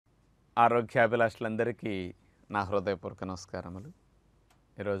ఆరోగ్యాభిలాషులందరికీ నా హృదయపూర్వక నమస్కారములు.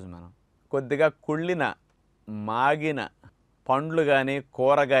 ఈరోజు మనం కొద్దిగా కుళ్ళిన, మాగిన పండ్లు కానీ,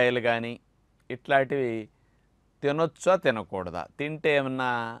 కూరగాయలు కానీ ఇట్లాంటివి తినొచ్చా, తినకూడదా? తింటే ఏమన్నా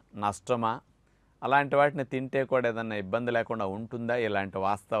నష్టమా? అలాంటి వాటిని తింటే కూడా ఏదన్నా ఇబ్బంది లేకుండా ఉంటుందా? ఇలాంటి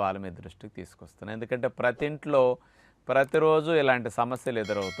వాస్తవాలు మీ దృష్టికి తీసుకొస్తున్నాను. ఎందుకంటే ప్రతి ఇంట్లో ప్రతిరోజు ఇలాంటి సమస్యలు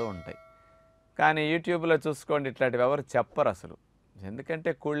ఎదురవుతూ ఉంటాయి. కానీ యూట్యూబ్లో చూసుకోండి, ఇట్లాంటివి ఎవరు చెప్పరు అసలు. ఎందుకంటే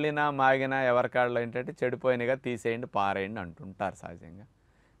కుళ్ళినా మాగినా ఎవరికాళ్ళు ఏంటంటే చెడిపోయినగా తీసేయండి, పారేయండి అంటుంటారు సహజంగా.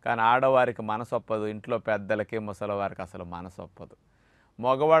 కానీ ఆడవారికి మనసొప్పదు, ఇంట్లో పెద్దలకి ముసలివారికి అసలు మనసొప్పదు.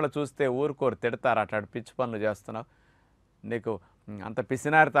 మగవాళ్ళు చూస్తే ఊరుకోరు, తిడతారు, అట్లాంటి పిచ్చి పనులు చేస్తున్నావు, నీకు అంత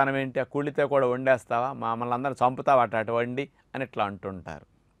పిసినారితనం ఏంటి, ఆ కుళ్ళితే కూడా వండేస్తావా, మమ్మల్ని అందరూ చంపుతావా అటు వండి అని ఇట్లా అంటుంటారు.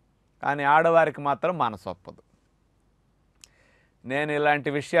 కానీ ఆడవారికి మాత్రం మనసొప్పదు. నేను ఇలాంటి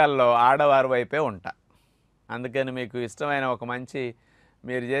విషయాల్లో ఆడవారి వైపే ఉంటా. అందుకని మీకు ఇష్టమైన ఒక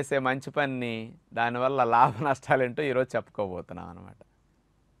మీరు చేసే మంచి పనిని, దానివల్ల లాభ నష్టాలేంటో ఈరోజు చెప్పుకోబోతున్నాం అనమాట.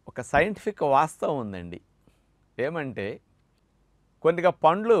 ఒక సైంటిఫిక్ వాస్తవం ఉందండి. ఏమంటే కొద్దిగా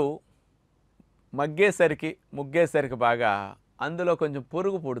పండ్లు ముగ్గేసరికి బాగా అందులో కొంచెం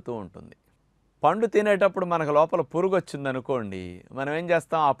పురుగు పుడుతూ ఉంటుంది. పండు తినేటప్పుడు మనకు లోపల పురుగు వచ్చిందనుకోండి, మనం ఏం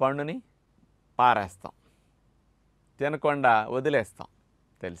చేస్తాం? ఆ పండుని పారేస్తాం, తినకుండా వదిలేస్తాం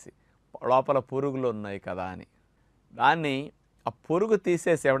తెలిసి, లోపల పురుగులు ఉన్నాయి కదా అని. దాన్ని ఆ పురుగు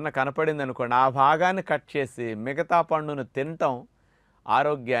తీసేసి ఎవరన్నా కనపడింది అనుకోండి, ఆ భాగాన్ని కట్ చేసి మిగతా పండును తినటం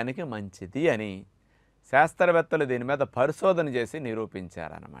ఆరోగ్యానికి మంచిది అని శాస్త్రవేత్తలు దీని మీద పరిశోధన చేసి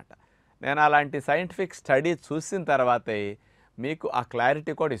నిరూపించారన్నమాట. నేను అలాంటి సైంటిఫిక్ స్టడీ చూసిన తర్వాతే మీకు ఆ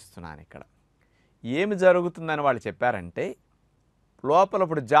క్లారిటీ కూడా ఇస్తున్నాను. ఇక్కడ ఏమి జరుగుతుందని వాళ్ళు చెప్పారంటే, లోపల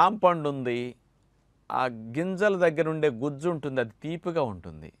ఇప్పుడు జామ పండు ఉంది, ఆ గింజల దగ్గర ఉండే గుజ్జు ఉంటుంది, అది తీపిగా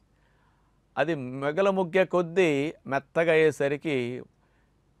ఉంటుంది. అది ముగ్గే కొద్దీ మెత్తగా అయ్యేసరికి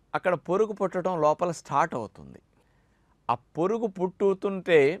అక్కడ పురుగు పుట్టడం లోపల స్టార్ట్ అవుతుంది. ఆ పురుగు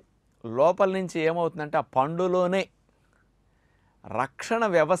పుట్టుతుంటే లోపల నుంచి ఏమవుతుందంటే, ఆ పండులోనే రక్షణ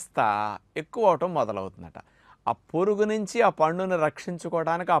వ్యవస్థ ఎక్కువ అవటం మొదలవుతుందట. ఆ పురుగు నుంచి ఆ పండుని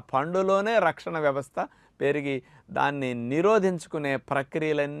రక్షించుకోవడానికి ఆ పండులోనే రక్షణ వ్యవస్థ పెరిగి దాన్ని నిరోధించుకునే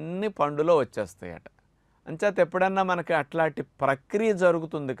ప్రక్రియలన్నీ పండులో వచ్చేస్తాయట. అంచేత ఎప్పుడన్నా మనకి అట్లాంటి ప్రక్రియ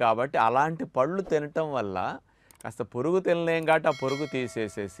జరుగుతుంది కాబట్టి అలాంటి పళ్ళు తినటం వల్ల కాస్త పురుగు తినలేం కాబట్టి ఆ పురుగు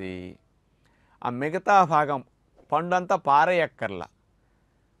తీసేసేసి ఆ మిగతా భాగం పండు అంతా పారేయక్కర్లా,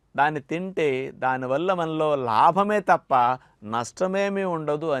 దాన్ని తింటే దానివల్ల మనలో లాభమే తప్ప నష్టమేమీ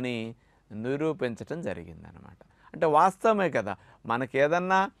ఉండదు అని నిరూపించటం జరిగిందనమాట. అంటే వాస్తవమే కదా.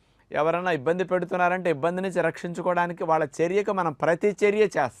 మనకేదన్నా ఎవరన్నా ఇబ్బంది పెడుతున్నారంటే ఇబ్బంది నుంచి రక్షించుకోవడానికి వాళ్ళ చర్యకు మనం ప్రతిచర్య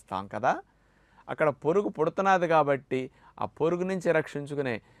చేస్తాం కదా. అక్కడ పురుగు పుడుతున్నది కాబట్టి ఆ పురుగు నుంచి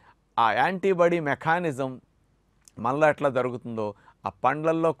రక్షించుకునే ఆ యాంటీబాడీ మెకానిజం మనలో ఎట్లా జరుగుతుందో ఆ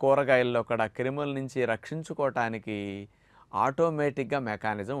పండ్లల్లో, కూరగాయల్లో కూడా క్రిముల నుంచి రక్షించుకోవటానికి ఆటోమేటిక్గా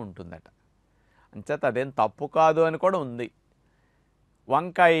మెకానిజం ఉంటుందట. అంచేత అదేం తప్పు కాదు అని కూడా ఉంది.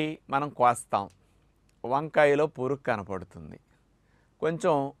 వంకాయ మనం కోస్తాం, వంకాయలో పురుగు కనపడుతుంది,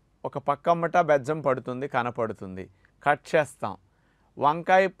 కొంచెం ఒక పక్కమ్మట బెజ్జం పడుతుంది, కనపడుతుంది, కట్ చేస్తాం.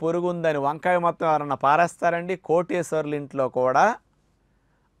 వంకాయ పురుగు ఉందని వంకాయ మొత్తం ఎవరన్నా పారేస్తారండి? కోటేశ్వర్ల ఇంట్లో కూడా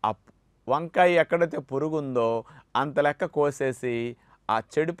ఆ వంకాయ ఎక్కడైతే పురుగు ఉందో అంత లెక్క కోసేసి ఆ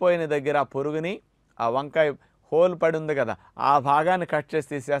చెడిపోయిన దగ్గర ఆ పురుగుని, ఆ వంకాయ హోల్ పడి ఉంది కదా, ఆ భాగాన్ని కట్ చేసి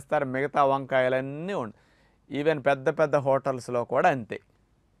తీసేస్తారు. మిగతా వంకాయలన్నీ ఈవెన్ పెద్ద పెద్ద హోటల్స్లో కూడా అంతే.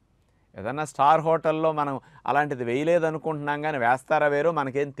 ఏదన్నా స్టార్ హోటల్లో మనం అలాంటిది వేయలేదనుకుంటున్నాం, కానీ వేస్తారా వేరు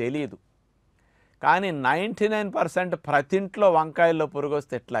మనకేం తెలియదు. కానీ 99% ప్రతి ఇంట్లో వంకాయల్లో పురుగు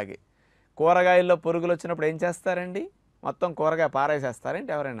వస్తే ఎట్లాగే కూరగాయల్లో పురుగులు వచ్చినప్పుడు ఏం చేస్తారండి? మొత్తం కూరగాయ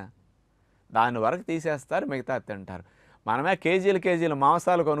పారేసేస్తారేంటి ఎవరైనా? దాని వరకు తీసేస్తారు, మిగతా తింటారు. మనమే కేజీలు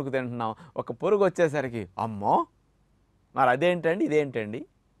మాంసాలు కొనుక్కు తింటున్నాం, ఒక పురుగు వచ్చేసరికి అమ్మో మరి అదేంటండి ఇదేంటండి.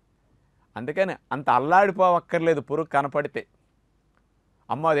 అందుకని అంత అల్లాడిపోవక్కర్లేదు. పురుగు కనపడితే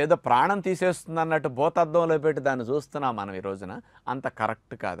అమ్మో అదేదో ప్రాణం తీసేస్తుంది అన్నట్టు భూతద్దంలో పెట్టి దాన్ని చూస్తున్నాం మనం ఈ రోజున. అంత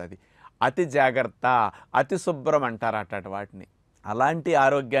కరెక్ట్ కాదు అది. అతి జాగ్రత్త, అతి శుభ్రం అంటారు అట్లాంటి వాటిని. అలాంటి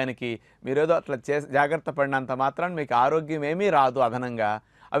ఆరోగ్యానికి మీరేదో అట్లా జాగ్రత్త పడినంత మాత్రాన్ని మీకు ఆరోగ్యం ఏమీ రాదు అదనంగా.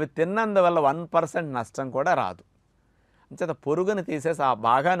 అవి తిన్నందువల్ల 1% నష్టం కూడా రాదు. అంచేత పురుగుని తీసేసి ఆ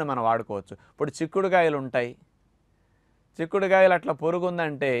భాగాన్ని మనం వాడుకోవచ్చు. ఇప్పుడు చిక్కుడుకాయలు ఉంటాయి, చిక్కుడుకాయలు అట్లా పురుగు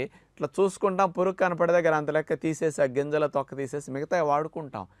ఉందంటే ఇట్లా చూసుకుంటాం, పురుగు కనపడే దగ్గర అంత లెక్క తీసేసి ఆ గింజల తొక్క తీసేసి మిగతా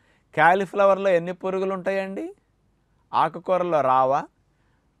వాడుకుంటాం. క్యాలీఫ్లవర్లో ఎన్ని పురుగులు ఉంటాయండి? ఆకుకూరల్లో రావా?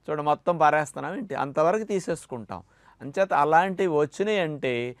 చూడు మొత్తం పారేస్తున్నాం ఏంటి, అంతవరకు తీసేసుకుంటాం. అంచేత అలాంటివి వచ్చినాయి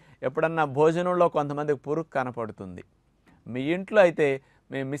అంటే ఎప్పుడన్నా భోజనంలో కొంతమందికి పురుగు కనపడుతుంది. మీ ఇంట్లో అయితే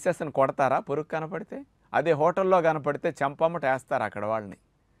మీ మిస్సెస్ని కొడతారా పురుగు కనపడితే? అదే హోటల్లో కనపడితే చెంపమ్మట వేస్తారు అక్కడ వాళ్ళని.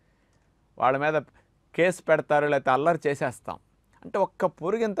 వాళ్ళ మీద కేసు పెడతారు, లేకపోతే అల్లరి చేసేస్తాం. అంటే ఒక్క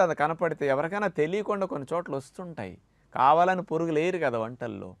పురుగు ఇంత అది కనపడితే ఎవరికైనా తెలియకుండా కొన్ని చోట్ల వస్తుంటాయి. కావాలని పురుగులు వేయరు కదా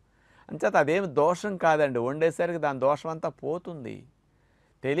వంటల్లో. అంచేత అదేమి దోషం కాదండి, వండేసరికి దాని దోషం అంతా పోతుంది.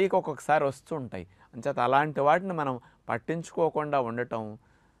 తెలియక ఒక్కొక్కసారి వస్తుంటాయి. అంచేత అలాంటి వాటిని మనం పట్టించుకోకుండా ఉండటం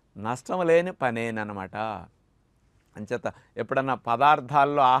నష్టం లేని పనేనమాట. అంచేత ఎప్పుడన్నా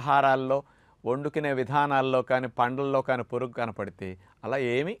పదార్థాల్లో, ఆహారాల్లో, వండుకునే విధానాల్లో కానీ, పండ్లలో కానీ పురుగు కనపడితే అలా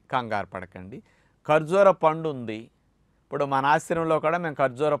ఏమీ కంగారు పడకండి. ఖర్జూర పండు ఉంది. ఇప్పుడు మన ఆశ్రమంలో కూడా మేము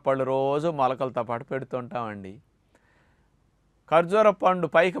ఖర్జూర పళ్ళు రోజు మొలకలతో పాటు పెడుతుంటామండి. ఖర్జూర పండు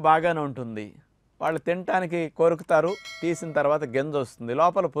పైకి బాగానే ఉంటుంది. వాళ్ళు తినటానికి కొరుకుతారు, తీసిన తర్వాత గింజ వస్తుంది,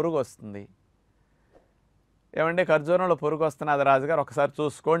 లోపల పురుగు వస్తుంది. ఏమంటే ఖర్జూరంలో పురుగు వస్తున్నది రాజుగారు, ఒకసారి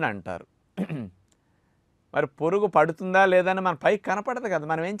చూసుకోండి అంటారు. మరి పురుగు పడుతుందా లేదని మన పైకి కనపడదు కదా,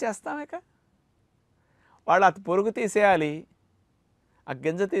 మనం ఏం చేస్తాం? ఇక వాళ్ళు ఆ పురుగు తీసేయాలి, ఆ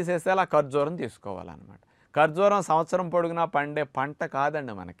గింజ తీసేసేయాలి, ఆ ఖర్జూరం తీసుకోవాలన్నమాట. ఖర్జూరం సంవత్సరం పొడుగునా పండే పంట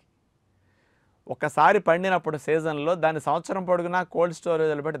కాదండి మనకి. ఒకసారి పండినప్పుడు సీజన్లో దాన్ని సంవత్సరం పొడుగునా కోల్డ్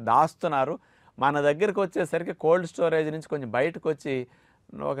స్టోరేజ్లో పెట్టి దాస్తున్నారు. మన దగ్గరికి వచ్చేసరికి కోల్డ్ స్టోరేజ్ నుంచి కొంచెం బయటకు వచ్చి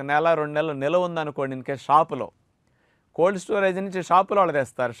ఒక నెల 2 నెలలు నిలవ ఉందనుకోండి, ఇంకే షాపులో కోల్డ్ స్టోరేజ్ నుంచి షాపులో వాళ్ళు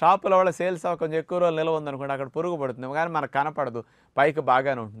తెస్తారు. షాపులో వాళ్ళ సేల్స్ కొంచెం ఎక్కువ రోజులు నిలవ ఉందనుకోండి, అక్కడ పురుగు పడుతుంది, కానీ మనకు కనపడదు, పైకి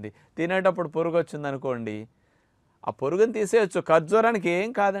బాగానే ఉంటుంది. తినేటప్పుడు పురుగు వచ్చిందనుకోండి, ఆ పురుగుని తీసేయచ్చు. ఖర్జూరానికి ఏం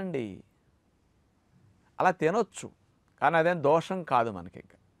కాదండి, అలా తినొచ్చు, కానీ అదేం దోషం కాదు మనకి.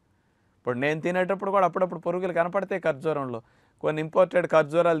 ఇంకా ఇప్పుడు నేను తినేటప్పుడు కూడా అప్పుడప్పుడు పురుగులు కనపడతాయి ఖర్జూరంలో. కొన్ని ఇంపోర్టెడ్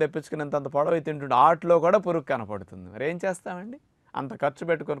ఖర్జూరాలు తెప్పించుకుని ఇంతంత పొడవు తింటుంటే ఆటలో కూడా పురుగు కనపడుతుంది. మరి ఏం చేస్తామండి? అంత ఖర్చు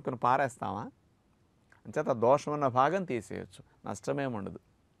పెట్టుకొని పారేస్తామా? అంచేత దోషం ఉన్న భాగం తీసేయచ్చు, నష్టమేముండదు.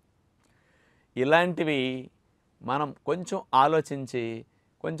 ఇలాంటివి మనం కొంచెం ఆలోచించి,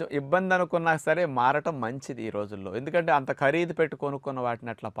 కొంచెం ఇబ్బంది అనుకున్నా సరే మారటం మంచిది ఈ రోజుల్లో. ఎందుకంటే అంత ఖరీదు పెట్టి కొనుక్కున్న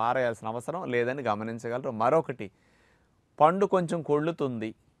వాటిని అట్లా పారేయాల్సిన అవసరం లేదని గమనించగలరు. మరొకటి, పండు కొంచెం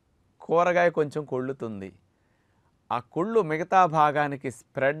కొళ్ళుతుంది, కూరగాయ కొంచెం కొళ్ళుతుంది. ఆ కుళ్ళు మిగతా భాగానికి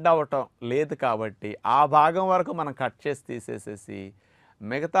స్ప్రెడ్ అవ్వటం లేదు కాబట్టి ఆ భాగం వరకు మనం కట్ చేసి తీసేసేసి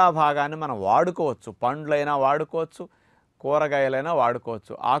మిగతా భాగాన్ని మనం వాడుకోవచ్చు. పండ్లైనా వాడుకోవచ్చు, కూరగాయలైనా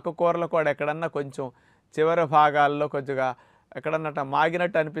వాడుకోవచ్చు. ఆకుకూరలు కూడా ఎక్కడన్నా కొంచెం చివరి భాగాల్లో కొద్దిగా ఎక్కడన్నట్టు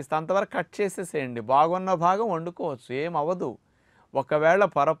మాగినట్టు అనిపిస్తే అంతవరకు కట్ చేసేసేయండి. బాగున్న భాగం వండుకోవచ్చు, ఏమవ్వదు. ఒకవేళ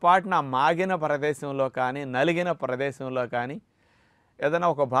పొరపాటున మాగిన ప్రదేశంలో కానీ, నలిగిన ప్రదేశంలో కానీ, ఏదైనా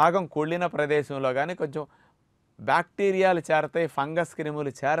ఒక భాగం కుళ్ళిన ప్రదేశంలో కానీ కొంచెం బ్యాక్టీరియాలు చేరతాయి, ఫంగస్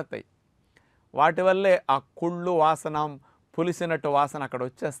క్రిములు చేరతాయి. వాటి వల్లే ఆ కుళ్ళు వాసన, పులిసినట్టు వాసన అక్కడ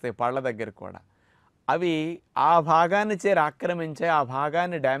వచ్చేస్తాయి పళ్ళ దగ్గర కూడా. అవి ఆ భాగాన్ని చేరి ఆక్రమించే ఆ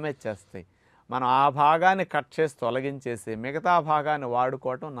భాగాన్ని డ్యామేజ్ చేస్తాయి. మనం ఆ భాగాన్ని కట్ చేసి తొలగించేసి మిగతా భాగాన్ని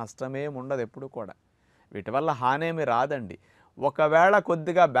వాడుకోవటం నష్టమేమి ఉండదు ఎప్పుడు కూడా. వీటి వల్ల హానేమి రాదండి. ఒకవేళ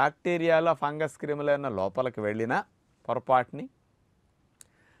కొద్దిగా బ్యాక్టీరియాలో ఫంగస్ క్రిములైన లోపలికి వెళ్ళినా పొరపాటుని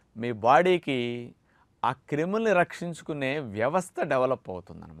మీ బాడీకి ఆ క్రిముల్ని రక్షించుకునే వ్యవస్థ డెవలప్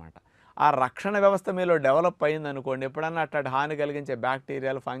అవుతుందన్నమాట. ఆ రక్షణ వ్యవస్థ మీలో డెవలప్ అయిందనుకోండి, ఎప్పుడన్నా అట్లాంటి హాని కలిగించే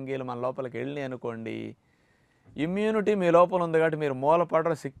బ్యాక్టీరియాలు, ఫంగీలు మన లోపలికి వెళ్ళినాయి అనుకోండి, ఇమ్యూనిటీ మీ లోపల ఉంది కాబట్టి మీరు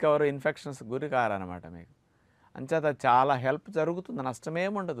మూలపడరు, సిక్ ఎవరు, ఇన్ఫెక్షన్స్ గురి కారనమాట మీకు. అంచేత చాలా హెల్ప్ జరుగుతుంది,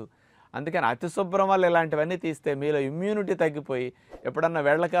 నష్టమేముండదు. అందుకని అతి శుభ్రం వల్ల ఇలాంటివన్నీ తీస్తే మీలో ఇమ్యూనిటీ తగ్గిపోయి ఎప్పుడన్నా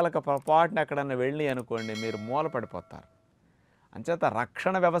వెళ్ళకాలక పొరపాటున ఎక్కడన్నా వెళ్ళి అనుకోండి, మీరు మూలపడిపోతారు. అంచేత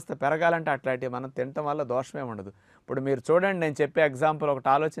రక్షణ వ్యవస్థ పెరగాలంటే అట్లాంటివి మనం తినటం వల్ల దోషమే ఉండదు. ఇప్పుడు మీరు చూడండి, నేను చెప్పే ఎగ్జాంపుల్ ఒకటి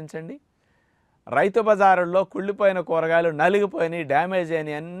ఆలోచించండి. రైతు బజారుల్లో కుళ్ళిపోయిన కూరగాయలు, నలిగిపోయినాయి, డ్యామేజ్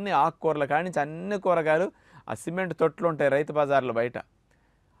అయినాయి అన్ని ఆకుకూరలు కానించి అన్ని కూరగాయలు ఆ సిమెంట్ తొట్లు ఉంటాయి రైతు బజార్లో బయట,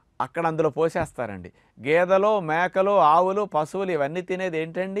 అక్కడ అందులో పోసేస్తారండి. గేదెలు, మేకలు, ఆవులు, పశువులు ఇవన్నీ తినేది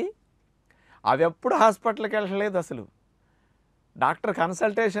ఏంటండి? అవి ఎప్పుడు హాస్పిటల్కి వెళ్ళలేదు, అసలు డాక్టర్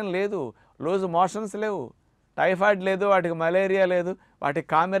కన్సల్టేషన్ లేదు, లూజ్ మోషన్స్ లేవు, టైఫాయిడ్ లేదు, వాటికి మలేరియా లేదు, వాటికి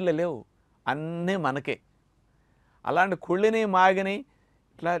కామెర్లు లేవు, అన్నీ మనకే. అలాంటి కుళ్ళిని, మాగిని,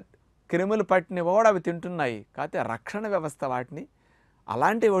 ఇట్లా క్రిములు పట్టినవి కూడా అవి తింటున్నాయి. కాకపోతే రక్షణ వ్యవస్థ వాటిని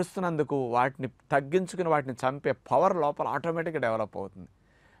అలాంటివి వస్తున్నందుకు వాటిని తగ్గించుకుని వాటిని చంపే పవర్ లోపల ఆటోమేటిక్గా డెవలప్ అవుతుంది.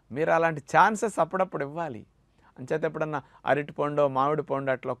 మీరు అలాంటి ఛాన్సెస్ అప్పుడప్పుడు ఇవ్వాలి. అంచేత ఎప్పుడన్నా అరటి పండు, మామిడి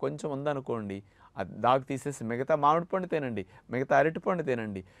పండు అట్లా కొంచెం ఉందనుకోండి, అది దాగు తీసేసి మిగతా మామిడి పండు తినండి, మిగతా అరటి పండు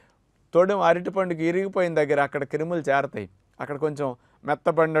తినండి. తొడి అరటి పండుకి ఇరిగిపోయిన దగ్గర అక్కడ క్రిములు చేరతాయి, అక్కడ కొంచెం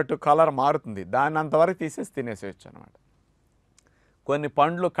మెత్తబడినట్టు కలర్ మారుతుంది, దాన్ని అంతవరకు తీసేసి తినేసేయచ్చు అనమాట. కొన్ని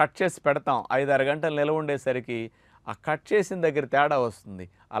పండ్లు కట్ చేసి పెడతాం, 5-6 గంటలు నిలవ ఉండేసరికి ఆ కట్ చేసిన దగ్గర తేడా వస్తుంది,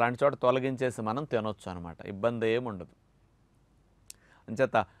 అలాంటి చోట తొలగించేసి మనం తినొచ్చు అనమాట, ఇబ్బంది ఏముండదు.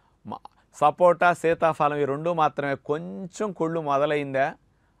 అంచేత సపోటా, సీతాఫలం ఈ రెండు మాత్రమే. కొంచెం కుళ్ళు మొదలైందా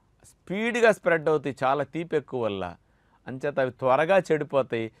స్పీడ్గా స్ప్రెడ్ అవుతాయి, చాలా తీపి ఎక్కువ వల్ల. అంచేత అవి త్వరగా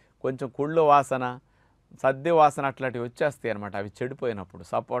చెడిపోతాయి. కొంచెం కుళ్ళు వాసన, సద్ది వాసన అట్లాంటివి వచ్చేస్తాయి అనమాట. అవి చెడిపోయినప్పుడు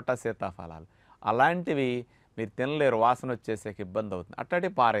సపోటా, సీతాఫలాలు అలాంటివి మీరు తినలేరు, వాసన వచ్చేసాక ఇబ్బంది అవుతుంది.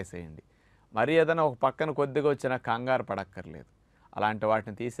 అట్లాంటివి పారేసేయండి. మరి ఏదైనా ఒక పక్కన కొద్దిగా వచ్చినా కంగారు పడక్కర్లేదు. అలాంటి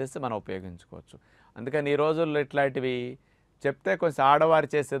వాటిని తీసేసి మనం ఉపయోగించుకోవచ్చు. అందుకని ఈ రోజుల్లో ఇట్లాంటివి చెప్తే కొంచెం ఆడవారు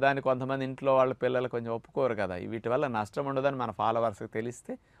చేసేదాన్ని కొంతమంది ఇంట్లో వాళ్ళ పిల్లలు కొంచెం ఒప్పుకోరు కదా. వీటి వల్ల నష్టం ఉండదని మన ఫాలోవర్స్కి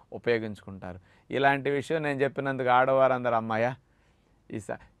తెలిస్తే ఉపయోగించుకుంటారు. ఇలాంటి విషయం నేను చెప్పినందుకు ఆడవారు అందరూ అమ్మాయ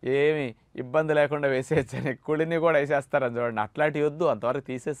ఈసా ఏమి ఇబ్బంది లేకుండా వేసేయచ్చని కుళ్ళిని కూడా వేసేస్తారని చూడండి. అట్లాంటివి వద్దు, అంతవరకు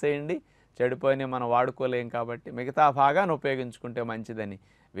తీసేసేయండి. చెడిపోయినవి మనం వాడుకోలేం కాబట్టి మిగతా భాగాన్ని ఉపయోగించుకుంటే మంచిదని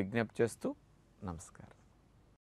విజ్ఞప్తి చేస్తూ నమస్కారం.